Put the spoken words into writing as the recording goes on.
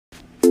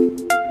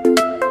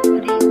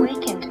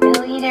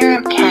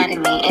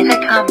Academy is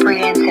a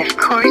comprehensive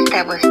course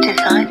that was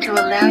designed to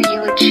allow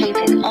you to achieve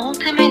an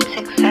ultimate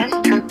success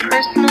through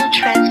personal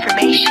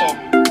transformation.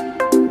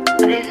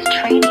 This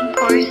training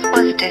course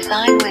was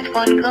designed with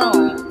one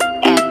goal,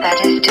 and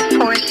that is to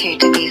force you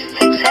to be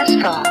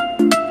successful.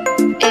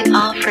 It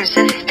offers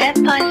a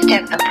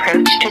step-by-step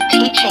approach to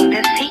teaching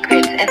the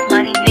secrets of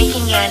money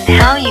making and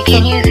how you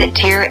can use it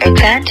to your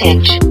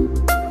advantage.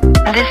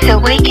 This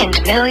Awakened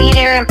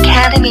Millionaire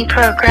Academy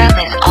program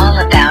is all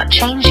about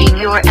changing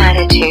your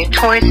attitude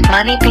towards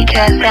money,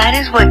 because that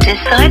is what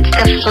decides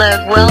the flow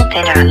of wealth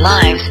in our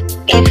lives.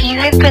 If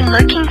you have been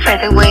looking for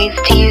the ways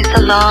to use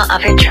the law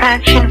of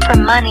attraction for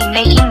money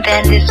making,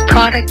 then this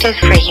product is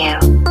for you.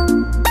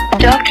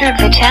 Dr.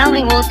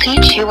 Vitali will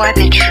teach you what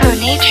the true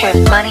nature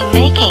of money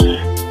making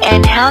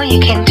and how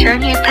you can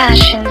turn your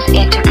passions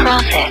into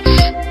profits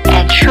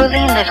and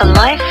truly live a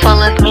life full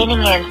of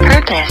meaning and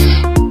purpose.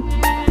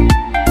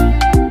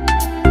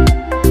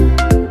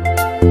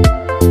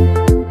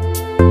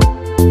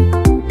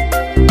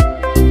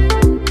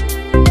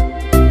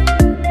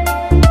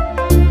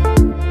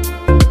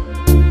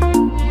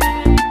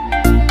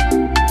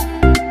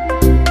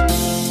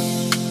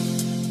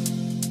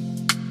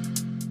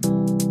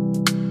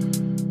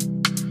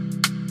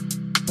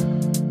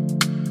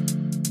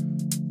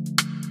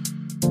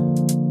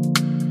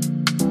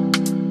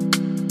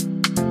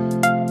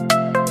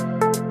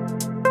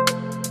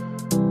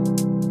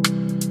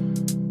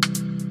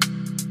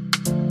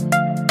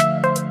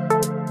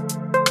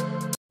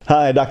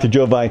 Hi, Dr.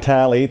 Joe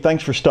Vitale.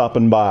 Thanks for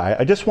stopping by.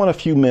 I just want a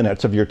few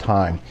minutes of your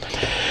time.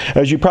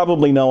 As you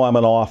probably know, I'm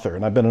an author,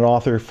 and I've been an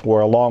author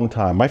for a long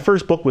time. My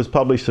first book was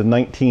published in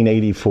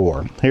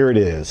 1984. Here it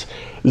is,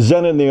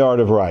 Zen in the Art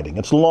of Writing.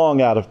 It's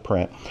long out of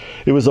print.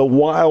 It was a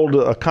wild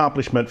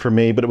accomplishment for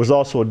me, but it was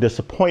also a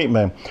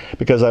disappointment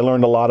because I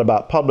learned a lot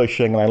about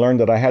publishing, and I learned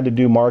that I had to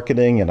do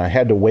marketing and I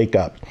had to wake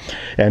up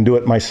and do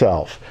it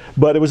myself.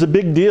 But it was a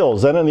big deal.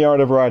 Zen in the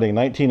Art of Writing,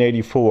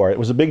 1984. It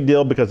was a big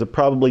deal because it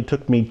probably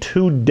took me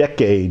 2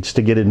 decades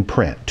to get in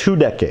print. 2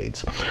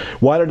 decades.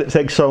 Why did it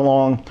take so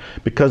long?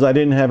 Because I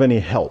didn't have any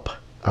help.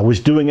 I was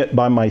doing it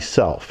by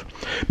myself.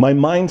 My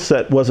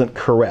mindset wasn't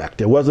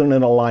correct. It wasn't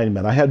in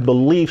alignment. I had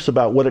beliefs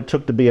about what it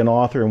took to be an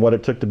author and what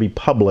it took to be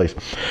published.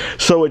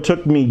 So it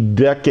took me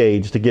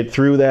decades to get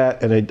through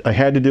that, and I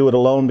had to do it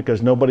alone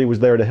because nobody was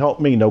there to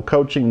help me. No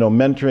coaching, no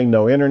mentoring,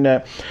 no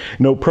internet,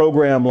 no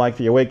program like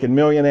the Awakened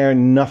Millionaire,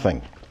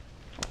 nothing.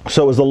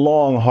 So it was a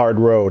long, hard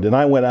road, and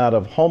I went out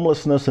of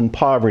homelessness and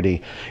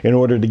poverty in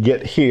order to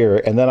get here,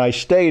 and then I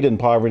stayed in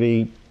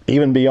poverty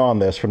even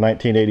beyond this from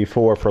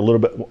 1984 for a little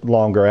bit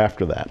longer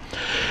after that.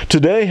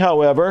 Today,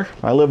 however,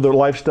 I live the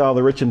lifestyle of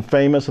the rich and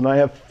famous, and I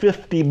have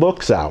 50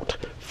 books out.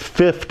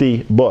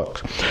 50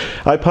 books.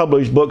 I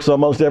publish books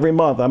almost every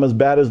month. I'm as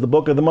bad as the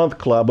Book of the Month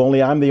Club,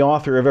 only I'm the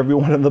author of every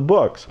one of the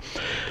books.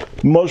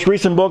 Most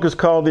recent book is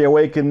called The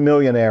Awakened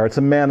Millionaire. It's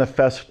a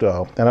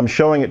manifesto, and I'm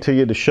showing it to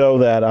you to show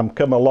that I'm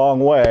come a long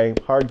way.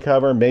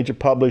 Hardcover, major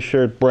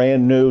publisher,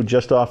 brand new,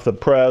 just off the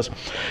press.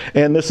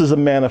 And this is a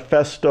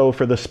manifesto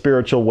for the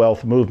spiritual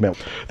wealth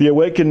movement. The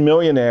Awakened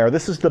Millionaire,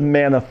 this is the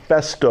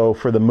manifesto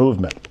for the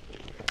movement.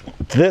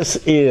 This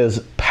is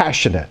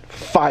passionate,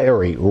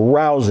 fiery,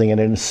 rousing, and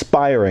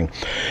inspiring,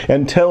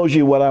 and tells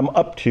you what I'm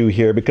up to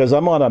here, because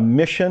I'm on a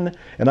mission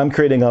and I'm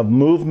creating a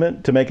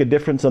movement to make a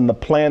difference on the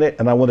planet,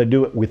 and I want to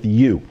do it with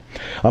you.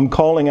 I'm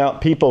calling out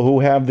people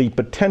who have the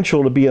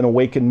potential to be an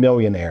awakened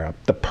millionaire,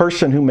 the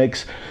person who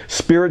makes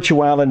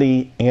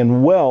spirituality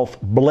and wealth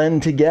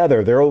blend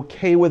together. They're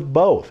okay with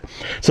both.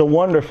 It's a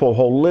wonderful,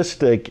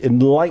 holistic,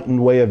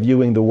 enlightened way of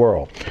viewing the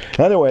world.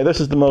 Anyway, this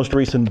is the most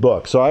recent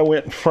book. So I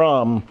went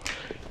from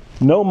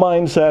no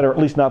mindset, or at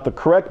least not the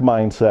correct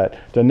mindset,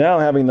 to now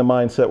having the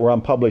mindset where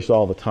I'm published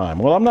all the time.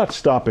 Well, I'm not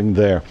stopping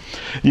there.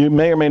 You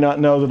may or may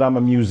not know that I'm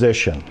a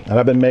musician, and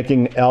I've been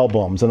making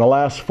albums. In the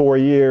last 4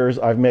 years,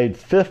 I've made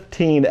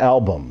 15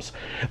 albums.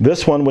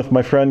 This one with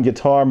my friend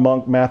guitar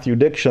monk Matthew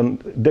Dixon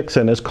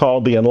is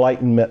called the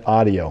Enlightenment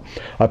Audio.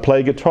 I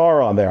play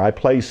guitar on there. I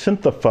play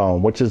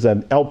synthophones, which is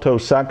an alto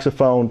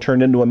saxophone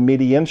turned into a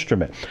MIDI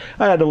instrument.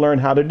 I had to learn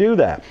how to do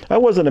that. I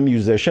wasn't a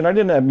musician. I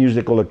didn't have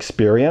musical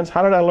experience.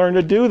 How did I learn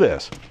to do this?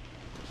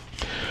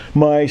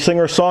 My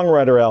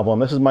singer-songwriter album,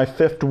 this is my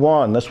 5th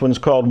one. This one's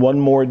called One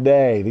More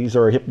Day. These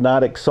are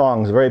hypnotic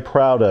songs, very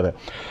proud of it.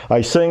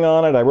 I sing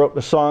on it, I wrote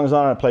the songs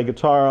on it, I play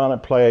guitar on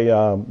it, play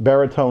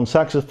baritone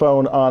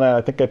saxophone on it, I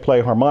think I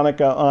play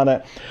harmonica on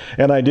it,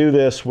 and I do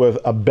this with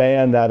a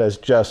band that is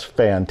just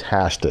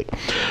fantastic.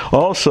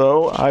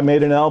 Also, I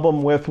made an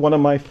album with one of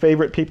my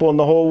favorite people in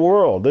the whole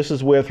world. This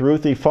is with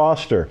Ruthie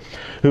Foster,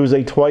 who's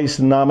a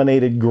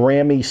twice-nominated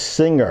Grammy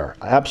singer.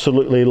 I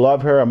absolutely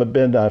love her. I've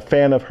been a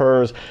fan of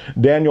hers.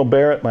 Daniel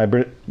Barrett, my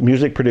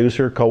music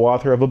producer,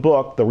 co-author of a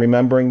book, The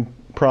Remembering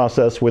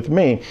process with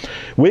me,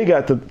 we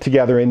got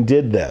together and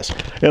did this.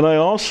 And I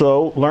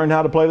also learned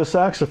how to play the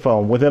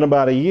saxophone within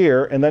about a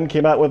year, and then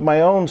came out with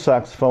my own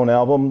saxophone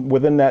album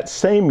within that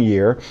same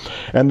year.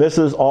 And this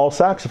is all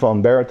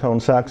saxophone, baritone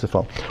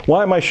saxophone.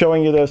 Why am I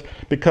showing you this?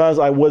 Because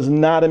I was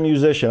not a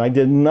musician. I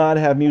did not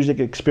have music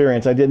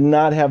experience. I did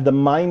not have the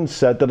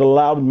mindset that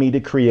allowed me to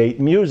create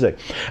music.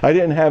 I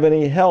didn't have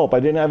any help. I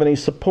didn't have any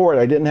support.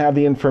 I didn't have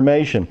the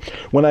information.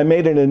 When I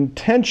made an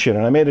intention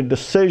and I made a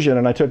decision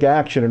and I took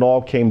action, it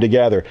all came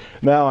together.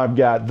 Now I've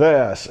got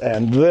this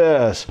and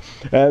this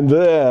and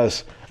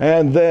this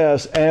and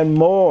this and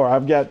more.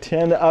 I've got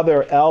 10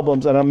 other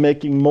albums, and I'm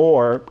making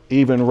more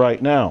even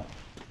right now.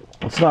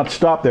 Let's not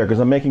stop there, because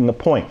I'm making a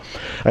point.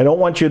 I don't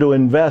want you to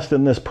invest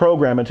in this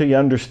program until you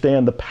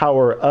understand the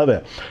power of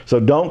it. So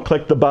don't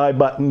click the buy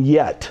button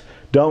yet.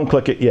 Don't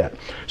click it yet.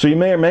 So you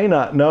may or may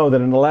not know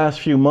that in the last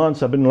few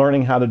months I've been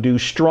learning how to do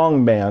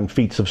strongman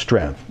feats of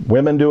strength.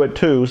 Women do it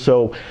too.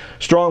 So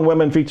strong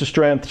women feats of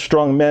strength,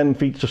 strong men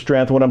feats of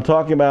strength. What I'm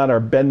talking about are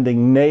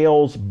bending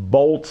nails,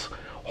 bolts,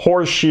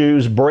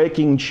 horseshoes,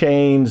 breaking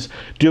chains,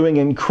 doing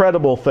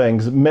incredible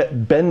things,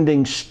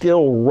 bending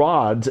steel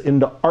rods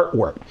into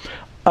artwork.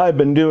 I've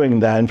been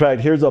doing that. In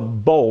fact, here's a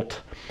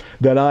bolt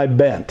that I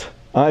bent.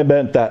 I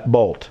bent that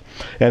bolt.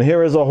 And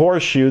here is a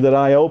horseshoe that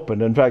I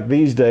opened. In fact,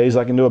 these days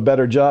I can do a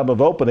better job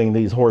of opening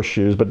these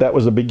horseshoes, but that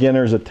was a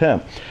beginner's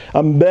attempt.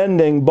 I'm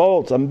bending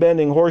bolts. I'm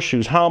bending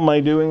horseshoes. How am I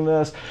doing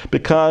this?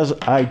 Because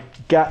I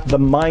got the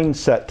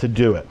mindset to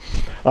do it.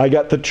 I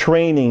got the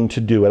training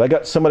to do it. I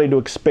got somebody to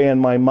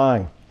expand my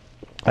mind.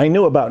 I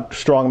knew about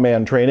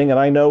strongman training, and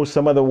I know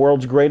some of the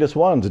world's greatest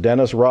ones.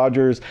 Dennis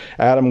Rogers,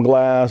 Adam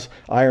Glass,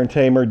 Iron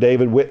Tamer,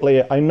 David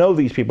Whitley. I know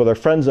these people. They're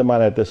friends of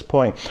mine at this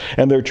point,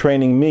 and they're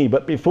training me.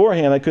 But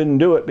beforehand, I couldn't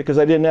do it because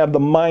I didn't have the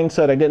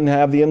mindset. I didn't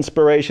have the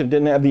inspiration. I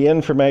didn't have the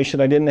information.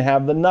 I didn't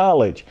have the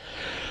knowledge.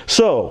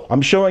 So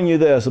I'm showing you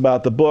this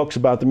about the books,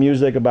 about the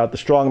music, about the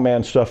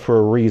strongman stuff for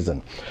a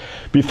reason.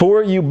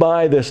 Before you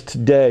buy this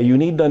today, you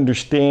need to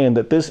understand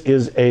that this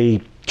is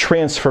a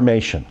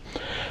transformation.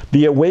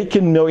 The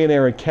Awakened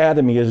Millionaire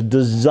Academy is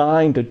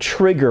designed to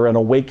trigger an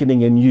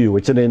awakening in you.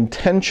 It's an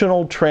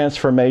intentional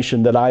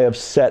transformation that I have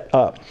set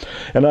up.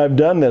 And I've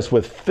done this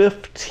with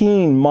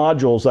 15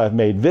 modules I've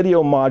made,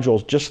 video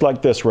modules just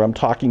like this, where I'm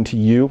talking to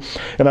you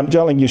and I'm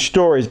telling you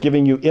stories,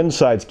 giving you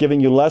insights,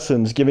 giving you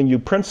lessons, giving you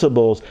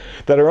principles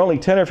that are only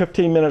 10 or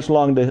 15 minutes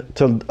long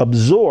to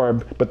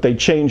absorb, but they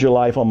change your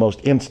life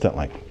almost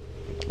instantly.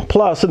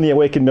 Plus, in the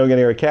Awakened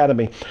Millionaire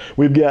Academy,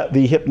 we've got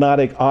the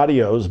hypnotic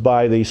audios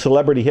by the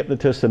celebrity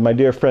hypnotist and my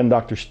dear friend,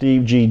 Dr.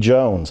 Steve G.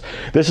 Jones.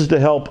 This is to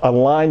help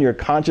align your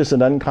conscious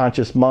and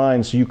unconscious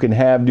mind so you can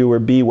have, do, or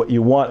be what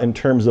you want in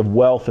terms of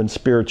wealth and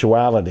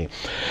spirituality.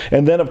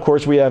 And then, of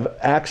course, we have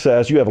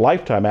access. You have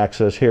lifetime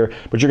access here,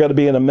 but you're going to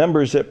be in a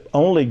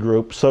members-only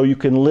group so you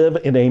can live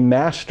in a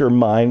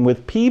mastermind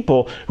with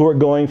people who are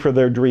going for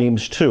their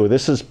dreams too.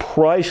 This is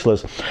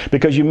priceless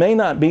because you may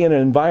not be in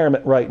an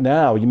environment right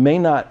now. You may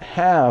not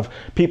have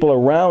people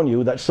around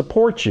you that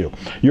support you.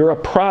 You're a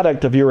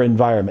product of your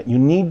environment. You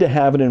need to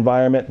have an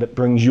environment that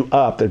brings you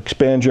up, that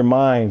expands your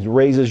mind,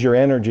 raises your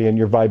energy and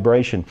your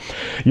vibration.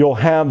 You'll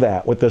have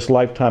that with this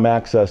lifetime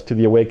access to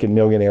the Awakened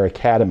Millionaire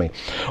Academy.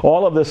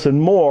 All of this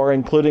and more,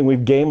 including we've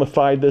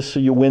gamified this so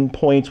you win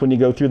points when you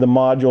go through the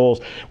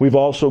modules. We've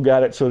also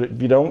got it so that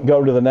if you don't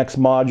go to the next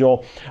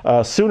module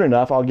soon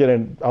enough,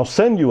 I'll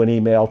send you an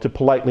email to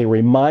politely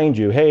remind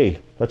you, hey,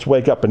 let's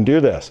wake up and do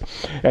this.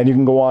 And you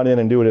can go on in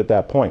and do it at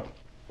that point.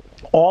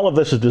 All of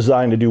this is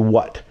designed to do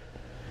what?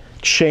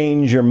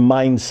 Change your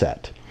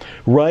mindset.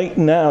 Right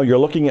now, you're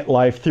looking at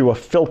life through a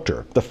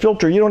filter. The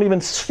filter, you don't even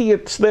see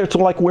it's there. It's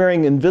like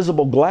wearing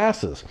invisible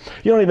glasses.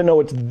 You don't even know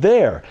it's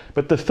there.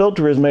 But the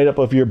filter is made up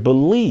of your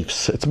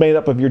beliefs. It's made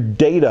up of your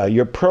data,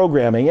 your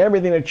programming,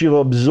 everything that you've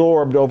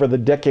absorbed over the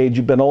decades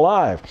you've been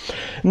alive.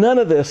 None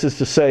of this is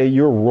to say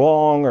you're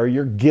wrong or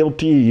you're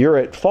guilty, you're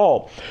at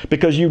fault,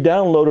 because you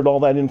downloaded all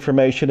that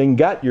information and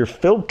got your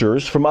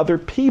filters from other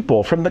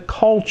people, from the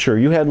culture.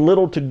 You had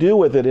little to do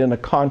with it in a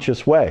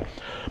conscious way.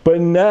 But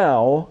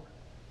now,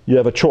 you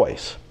have a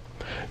choice.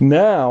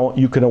 Now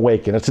you can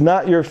awaken. It's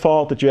not your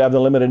fault that you have the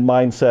limited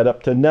mindset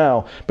up to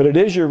now, but it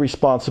is your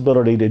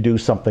responsibility to do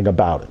something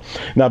about it.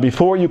 Now,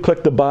 before you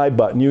click the buy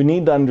button, you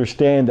need to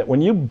understand that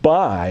when you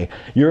buy,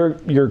 you're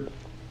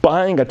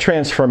buying a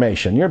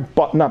transformation. You're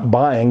not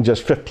buying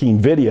just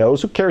 15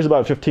 videos. Who cares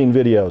about 15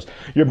 videos?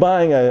 You're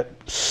buying a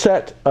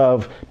set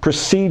of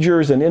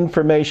procedures and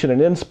information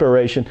and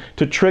inspiration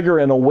to trigger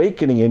an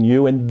awakening in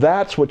you, and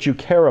that's what you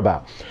care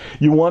about.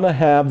 You want to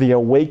have the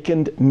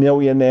Awakened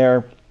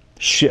Millionaire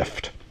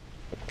shift.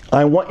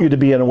 I want you to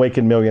be an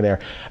awakened millionaire.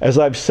 As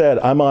I've said,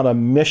 I'm on a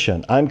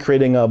mission. I'm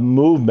creating a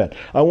movement.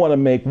 I want to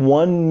make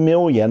 1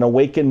 million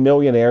awakened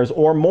millionaires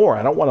or more.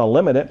 I don't want to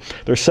limit it.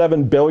 There's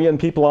 7 billion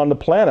people on the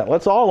planet.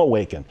 Let's all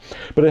awaken.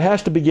 But it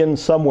has to begin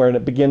somewhere, and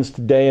it begins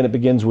today, and it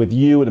begins with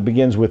you, and it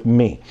begins with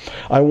me.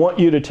 I want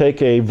you to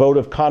take a vote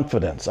of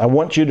confidence. I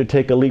want you to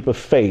take a leap of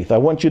faith. I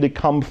want you to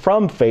come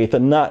from faith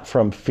and not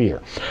from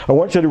fear. I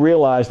want you to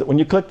realize that when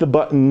you click the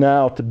button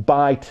now to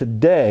buy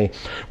today,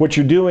 what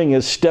you're doing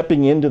is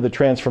stepping into the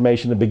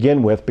transformation to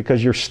begin with,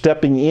 because you're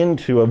stepping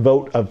into a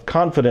vote of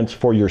confidence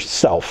for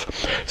yourself.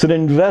 It's an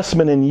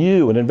investment in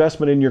you, an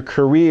investment in your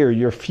career,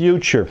 your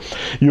future,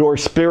 your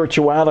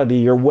spirituality,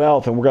 your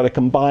wealth, and we're going to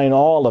combine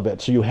all of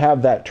it so you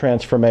have that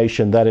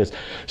transformation that is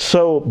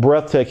so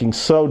breathtaking,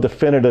 so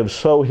definitive,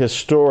 so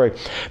historic,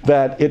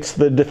 that it's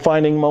the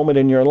defining moment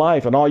in your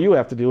life, and all you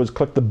have to do is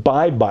click the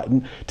buy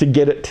button to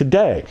get it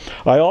today.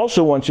 I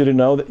also want you to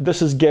know that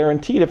this is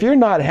guaranteed. If you're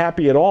not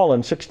happy at all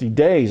in 60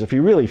 days, if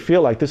you really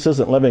feel like this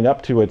isn't living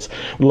up to its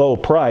low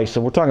price,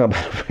 and we're talking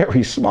about a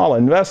very small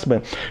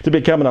investment to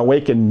become an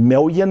awakened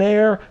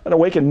millionaire,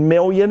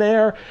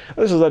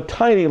 this is a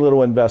tiny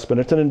little investment.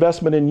 It's an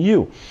investment in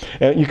you,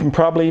 and you can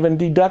probably even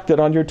deduct it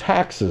on your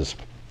taxes.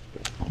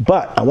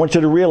 But I want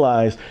you to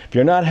realize, if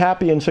you're not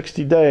happy in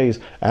 60 days,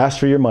 ask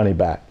for your money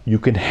back. You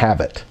can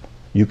have it.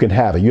 You can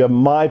have it. You have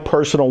my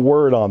personal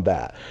word on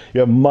that.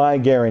 You have my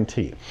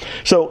guarantee.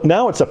 So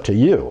now it's up to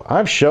you.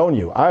 I've shown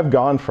you. I've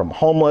gone from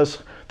homeless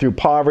through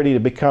poverty to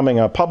becoming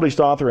a published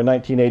author in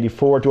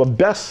 1984 to a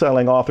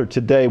best-selling author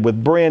today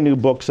with brand new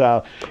books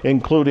out,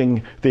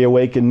 including The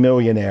Awakened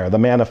Millionaire, The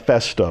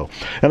Manifesto.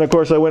 And of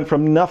course, I went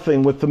from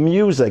nothing with the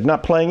music,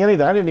 not playing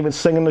anything. I didn't even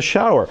sing in the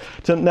shower,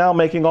 to now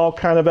making all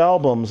kind of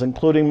albums,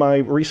 including my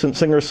recent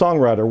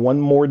singer-songwriter, One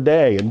More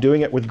Day, and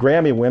doing it with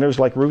Grammy winners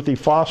like Ruthie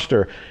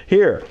Foster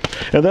here.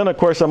 And then, of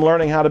course, I'm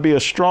learning how to be a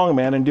strong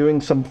man and doing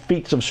some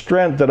feats of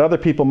strength that other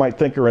people might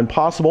think are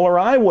impossible, or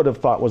I would have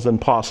thought was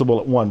impossible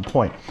at one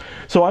point.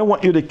 So I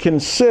want you to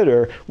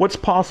consider what's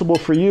possible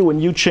for you when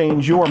you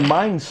change your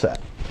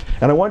mindset.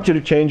 And I want you to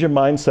change your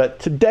mindset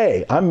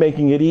today. I'm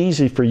making it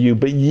easy for you,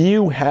 but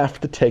you have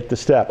to take the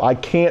step. I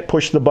can't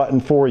push the button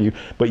for you,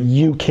 but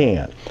you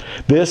can.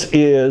 This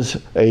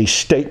is a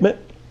statement,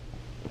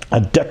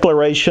 a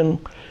declaration,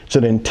 it's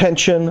an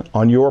intention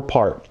on your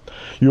part.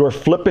 You are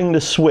flipping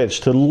the switch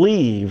to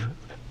leave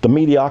the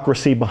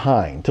mediocrity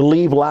behind, to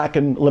leave lack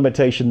and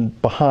limitation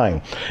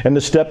behind, and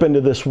to step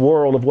into this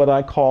world of what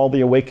I call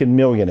the awakened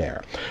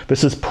millionaire.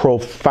 This is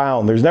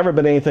profound. There's never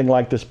been anything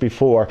like this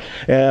before,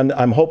 and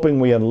I'm hoping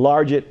we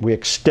enlarge it, we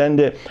extend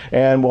it,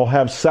 and we'll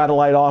have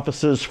satellite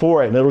offices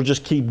for it, and it'll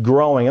just keep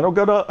growing. It'll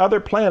go to other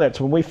planets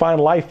when we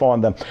find life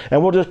on them,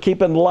 and we'll just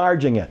keep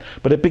enlarging it.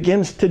 But it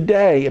begins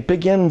today. It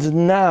begins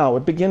now.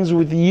 It begins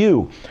with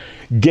you.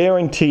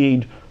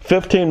 Guaranteed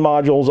 15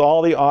 modules,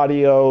 all the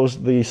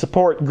audios, the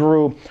support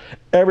group,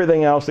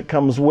 everything else that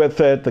comes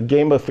with it, the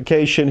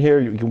gamification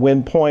here, you can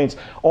win points.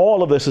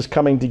 All of this is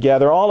coming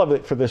together, all of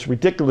it for this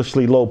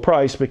ridiculously low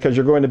price, because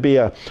you're going to be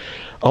a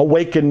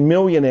awakened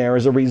millionaire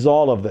as a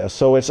result of this.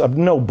 So it's a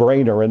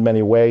no-brainer in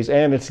many ways,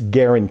 and it's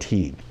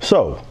guaranteed.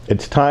 So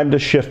it's time to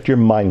shift your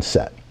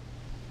mindset.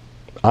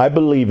 I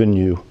believe in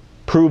you.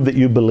 Prove that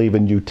you believe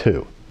in you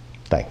too.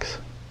 Thanks.